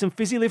you drink some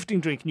Fizzy lifting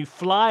drink and you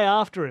fly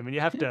after him and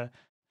you have to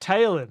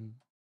tail him.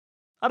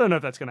 I don't know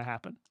if that's going to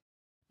happen.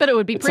 But it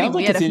would be It pretty sounds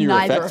like weird it's if in your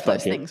neither effects of those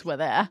budget. things were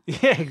there.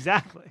 Yeah,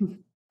 exactly.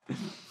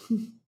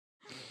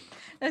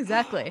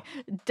 Exactly.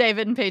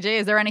 David and PG,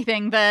 is there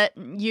anything that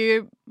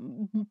you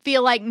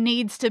feel like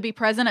needs to be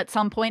present at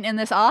some point in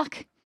this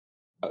arc?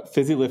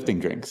 Fizzy lifting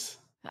drinks.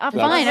 Fine, That's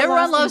the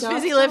everyone last loves thing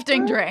fizzy Doc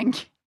lifting offered?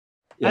 drink.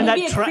 And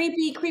maybe that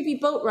a creepy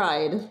boat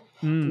ride.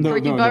 No,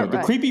 Creepy no, boat no. The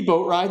ride. creepy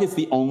boat ride is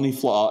the only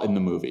flaw in the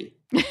movie.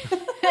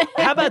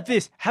 How about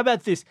this?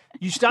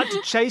 You start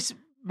to chase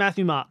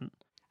Matthew Martin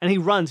and he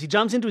runs. He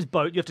jumps into his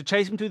boat. You have to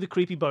chase him through the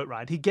creepy boat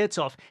ride. He gets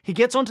off. He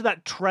gets onto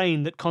that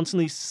train that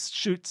constantly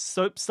shoots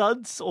soap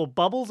suds or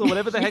bubbles or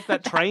whatever the heck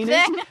that train is.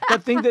 thing.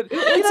 That thing that...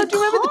 It's a do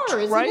you remember car,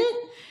 the isn't train? it?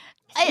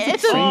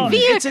 It's a train.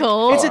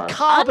 vehicle. It's a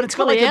car, but it's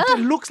got Unclear. it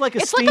looks like a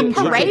It's steam like a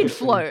train. parade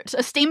float, a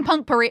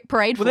steampunk parade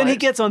float. Well, then he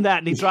gets on that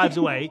and he drives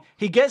away.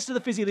 He gets to the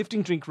Fizzy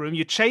lifting drink room.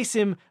 You chase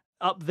him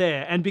up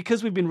there. And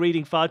because we've been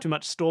reading far too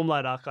much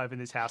Stormlight Archive in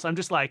this house, I'm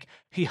just like,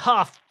 he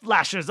half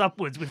lashes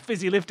upwards with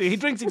Fizzy lifting. He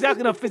drinks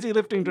exactly enough Fizzy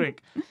lifting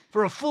drink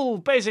for a full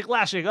basic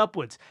lashing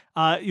upwards.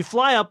 You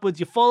fly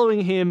upwards. You're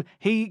following him.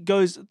 He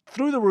goes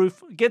through the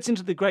roof, gets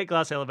into the Great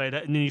Glass Elevator,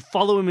 and then you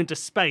follow him into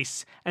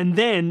space. And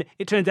then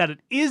it turns out it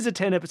is a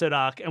 10-episode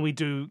arc, and we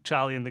do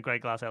Charlie in the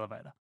Great Glass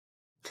Elevator.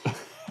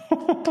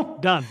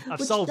 Done. I've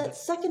Which solved that it.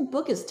 second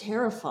book is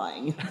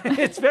terrifying.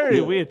 It's very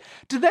weird.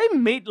 Do they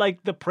meet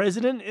the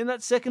president in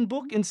that second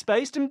book in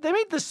space? Do they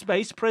meet the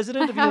space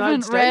president I of the United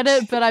haven't States? read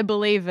it, but I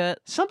believe it.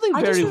 Something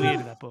I very just weird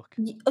remember- in that book.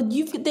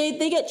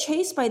 They get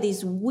chased by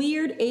these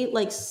weird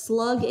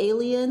slug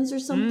aliens or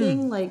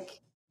something.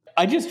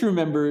 I just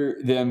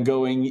remember them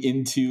going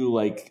into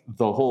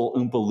the whole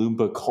Oompa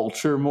Loompa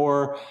culture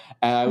more,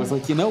 and I was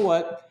like, you know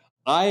what?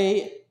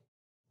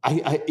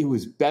 It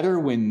was better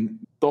when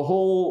the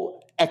whole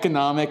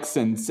economics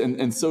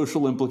and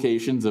social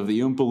implications of the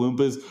Oompa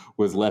Loompas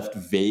was left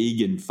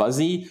vague and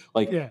fuzzy.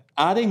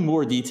 Adding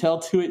more detail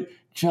to it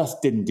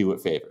just didn't do it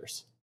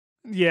favors.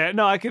 Yeah,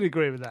 no, I could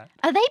agree with that.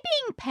 Are they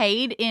being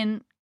paid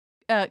in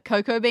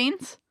cocoa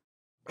beans?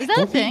 Is that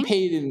They're a thing? being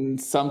paid in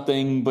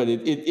something, but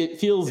it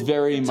feels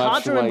very It's much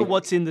hard to remember like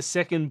what's in the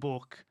second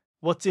book,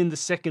 what's in the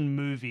second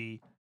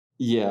movie,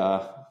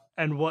 yeah.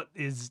 and what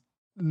is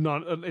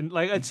not.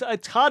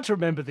 It's hard to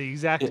remember the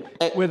exact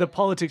where the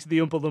politics of the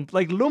Oompa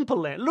Loompa, Loompa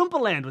Land. Loompa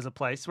Land was a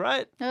place,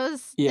 right? That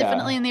was Yeah.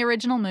 definitely in the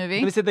original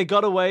movie. They said they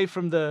got away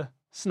from the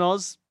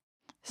Snoz.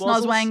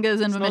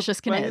 Snozwangers and Snozwangers,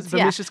 Vermicious Knids,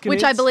 Vermicious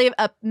which I Knids. believe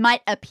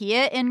might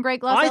appear in Great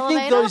Glass I Elevator.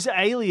 think those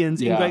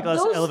aliens in Yeah. Great Glass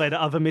Those- Elevator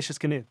are Vermicious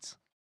Knids.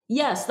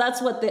 Yes,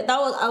 that's what that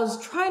was. I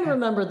was trying to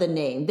remember the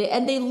name.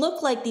 They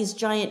look like these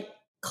giant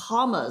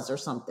commas or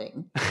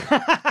something.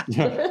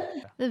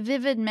 The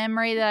vivid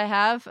memory that I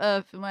have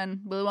of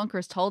when Willy Wonka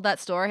is told that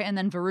story and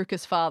then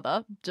Veruca's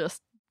father,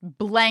 just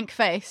blank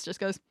face, just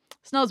goes,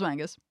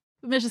 Snozzwangers,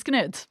 Mrs.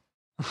 Knids.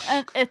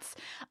 And it's,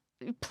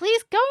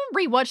 please go and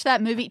rewatch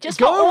that movie. Just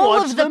Go for all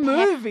watch of the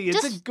movie.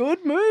 It's just- a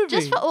good movie.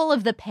 Just for all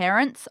of the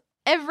parents,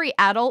 every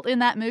adult in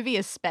that movie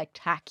is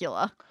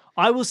spectacular.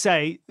 I will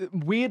say,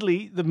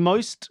 weirdly, the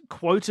most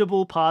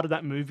quotable part of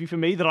that movie for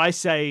me that I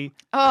say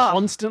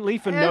constantly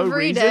for no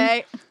every reason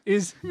day.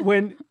 is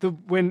when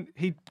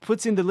he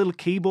puts in the little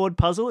keyboard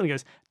puzzle and he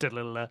goes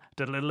da-la-la,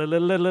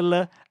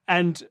 da-la-la-la-la-la,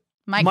 and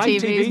Mike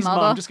TV's mom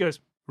mother. just goes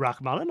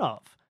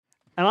Rachmaninoff.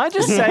 And I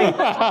just say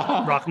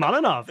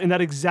Rachmaninoff in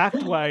that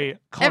exact way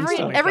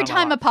constantly. Every throughout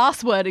my time a life.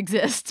 password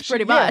exists,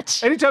 pretty Yeah.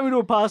 much. Anytime we do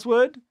a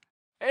password,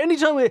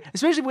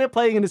 especially if we're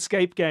playing an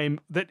escape game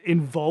that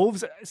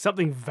involves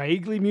something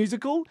vaguely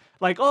musical,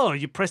 like, oh,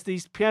 you press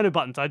these piano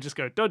buttons, I just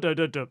go,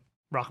 da-da-da-da,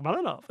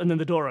 Rachmaninoff, and then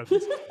the door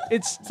opens.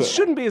 It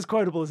shouldn't be as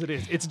quotable as it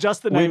is. It's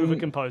just the name of a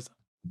composer.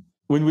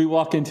 When we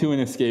walk into an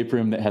escape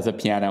room that has a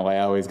piano, I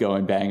always go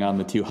and bang on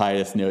the 2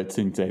 highest notes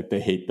and say, they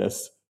hate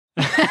this.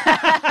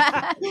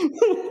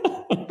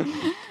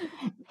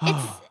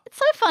 It's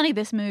so funny,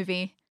 this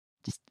movie.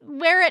 Just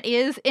where it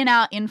is in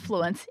our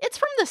influence. It's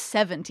from the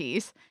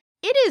 70s.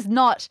 It is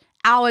not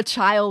our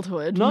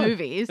childhood No,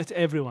 movies. it's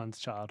everyone's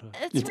childhood.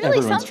 It's really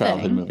everyone's something.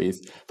 childhood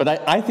movies.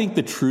 But I think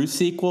the true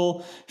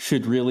sequel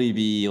should really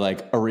be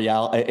like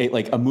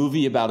a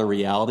movie about a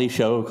reality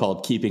show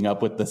called Keeping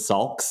Up with the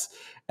Sulks,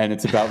 and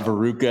it's about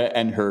Veruca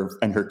and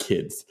her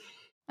kids.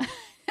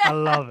 I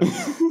love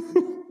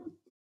it.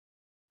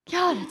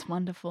 God, it's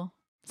wonderful.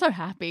 So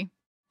happy.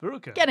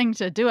 Veruca, Getting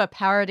to do a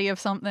parody of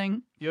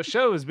something. your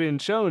show has been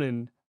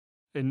shown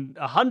in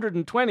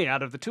 120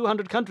 out of the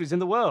 200 countries in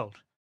the world.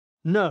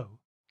 No,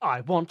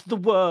 I want the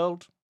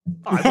world.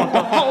 I want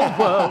the whole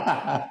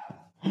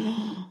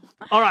world.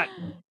 All right.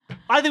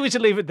 I think we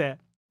should leave it there.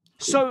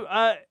 So,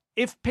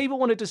 if people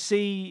wanted to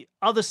see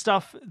other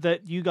stuff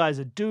that you guys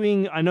are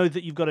doing, I know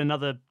that you've got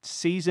another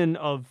season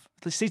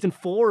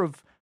 4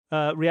 of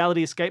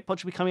Reality Escape Pod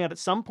should be coming out at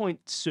some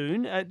point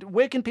soon.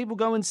 Where can people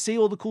go and see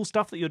all the cool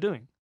stuff that you're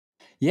doing?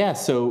 Yeah,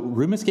 so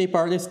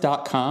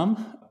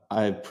roomescapeartist.com.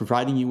 I'm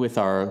providing you with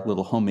our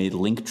little homemade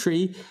link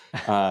tree.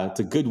 It's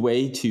a good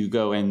way to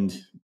go and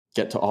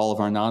get to all of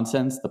our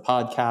nonsense, the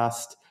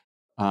podcast,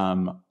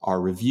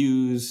 our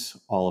reviews,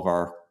 all of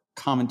our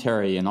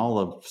commentary, and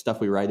all the stuff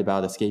we write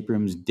about escape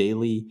rooms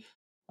daily.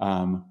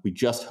 We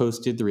just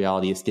hosted the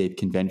Reality Escape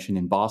Convention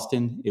in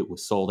Boston. It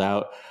was sold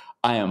out.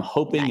 I am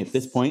hoping at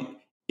this point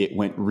it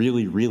went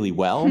really, really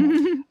well.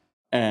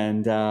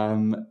 And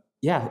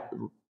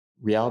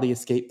Reality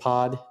Escape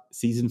Pod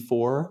Season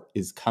 4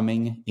 is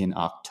coming in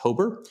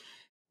October.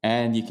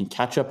 And you can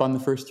catch up on the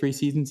first 3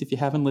 seasons if you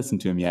haven't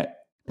listened to them yet.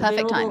 Perfect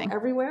Available timing.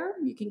 everywhere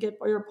you can get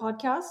your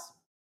podcasts.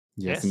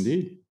 Yes, Yes.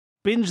 indeed.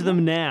 Binge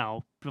them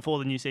now before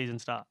the new season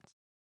starts.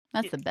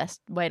 That's the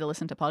best way to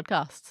listen to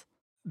podcasts.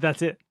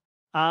 That's it.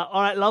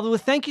 All right, lovely. Well,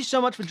 thank you so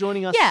much for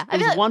joining us. Yeah,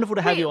 it was wonderful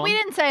to have you on. We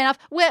didn't say enough.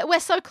 We're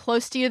so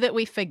close to you that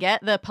we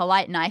forget the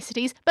polite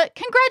niceties. But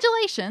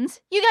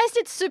congratulations, you guys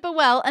did super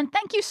well, and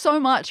thank you so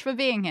much for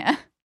being here.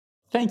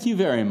 Thank you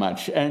very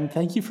much. And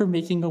thank you for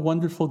making a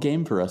wonderful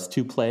game for us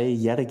to play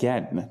yet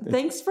again.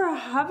 Thanks for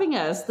having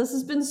us. This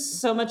has been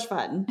so much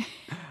fun.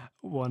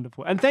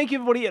 Wonderful. And thank you,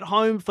 everybody at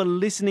home, for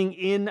listening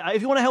in.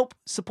 If you want to help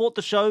support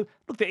the show,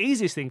 look, the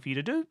easiest thing for you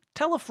to do,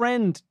 tell a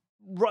friend.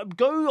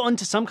 Go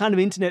onto some kind of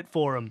internet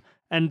forum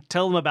and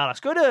tell them about us.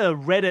 Go to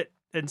Reddit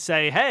and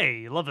say, hey,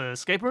 you love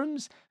escape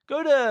rooms?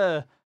 Go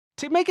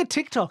to make a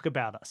TikTok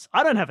about us.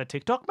 I don't have a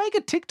TikTok. Make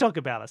a TikTok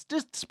about us.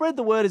 Just spread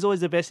the word is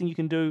always the best thing you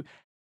can do.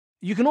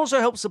 You can also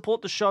help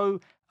support the show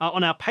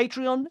on our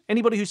Patreon.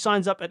 Anybody who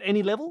signs up at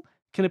any level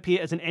can appear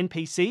as an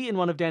NPC in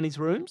one of Danny's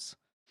rooms.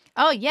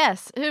 Oh,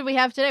 yes. Who do we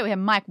have today? We have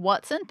Mike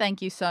Watson.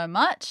 Thank you so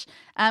much.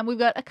 We've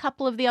got a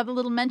couple of the other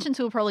little mentions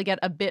who will probably get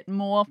a bit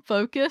more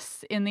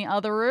focus in the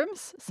other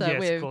rooms. So Yes, of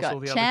we've course, all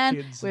got the other Chan.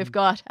 kids We've and-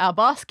 got our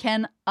boss,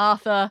 Ken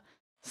Arthur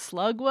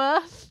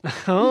Slugworth.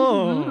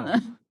 Oh.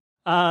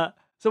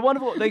 So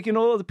wonderful. They can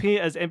all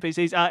appear as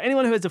NPCs.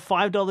 Anyone who has a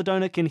 $5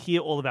 donor can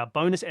hear all of our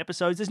bonus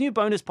episodes. There's new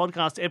bonus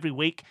podcasts every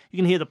week. You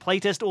can hear the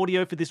playtest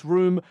audio for this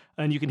room,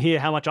 and you can hear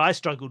how much I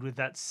struggled with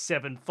that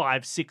 7,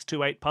 5, 6,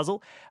 2, 8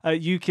 puzzle.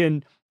 You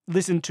can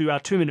listen to our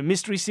 2-minute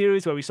mystery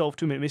series where we solve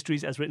 2-minute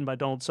mysteries as written by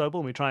Donald Sobel,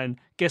 and we try and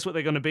guess what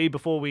they're going to be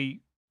before we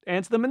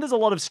answer them. And there's a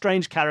lot of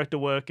strange character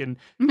work and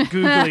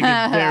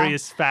Googling of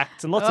various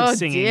facts and lots Oh, of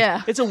singing.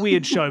 dear. It's a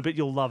weird show, but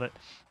you'll love it.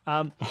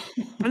 And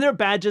there are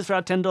badges for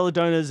our $10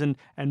 donors and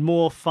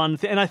more fun.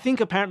 And I think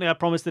apparently I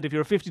promised that if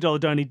you're a $50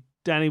 donor,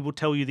 Danny will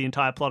tell you the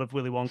entire plot of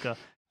Willy Wonka.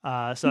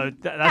 So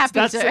that's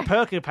to. a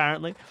perk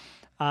apparently.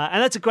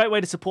 And that's a great way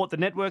to support the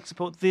network,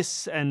 support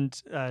this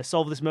and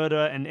Solve This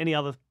Murder and any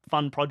other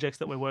fun projects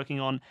that we're working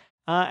on.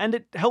 And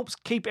it helps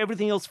keep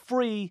everything else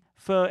free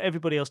for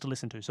everybody else to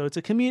listen to. So it's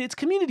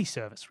community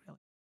service, really.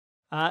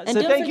 And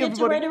So don't thank you, forget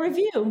to everybody. write a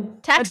review.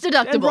 Tax And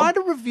deductible. write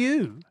a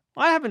review.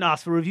 I haven't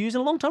asked for reviews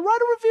in a long time. Write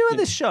a review of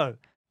this show.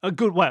 A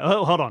good one.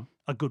 Oh, hold on.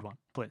 A good one,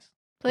 please.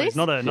 Please?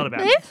 Not a bad one.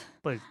 Please?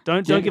 Please.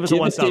 Don't give us a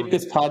 1-star Give review.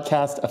 this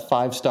podcast a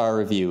 5-star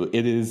review.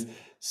 It is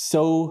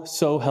so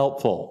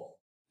helpful.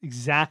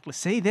 Exactly.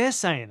 See, they're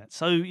saying it.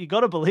 So you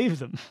got to believe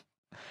them.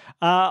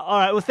 All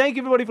right. Well, thank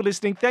you, everybody, for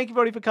listening. Thank you,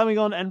 everybody, for coming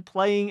on and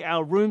playing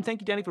our room. Thank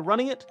you, Danny, for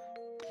running it.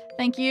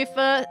 Thank you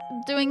for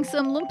doing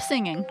some lump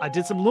singing. I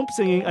did some lump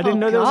singing. I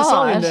didn't know there was a God.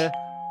 song in there.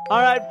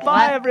 All right.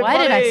 Bye, everybody.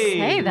 Why did I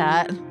say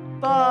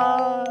that?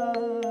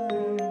 Bye.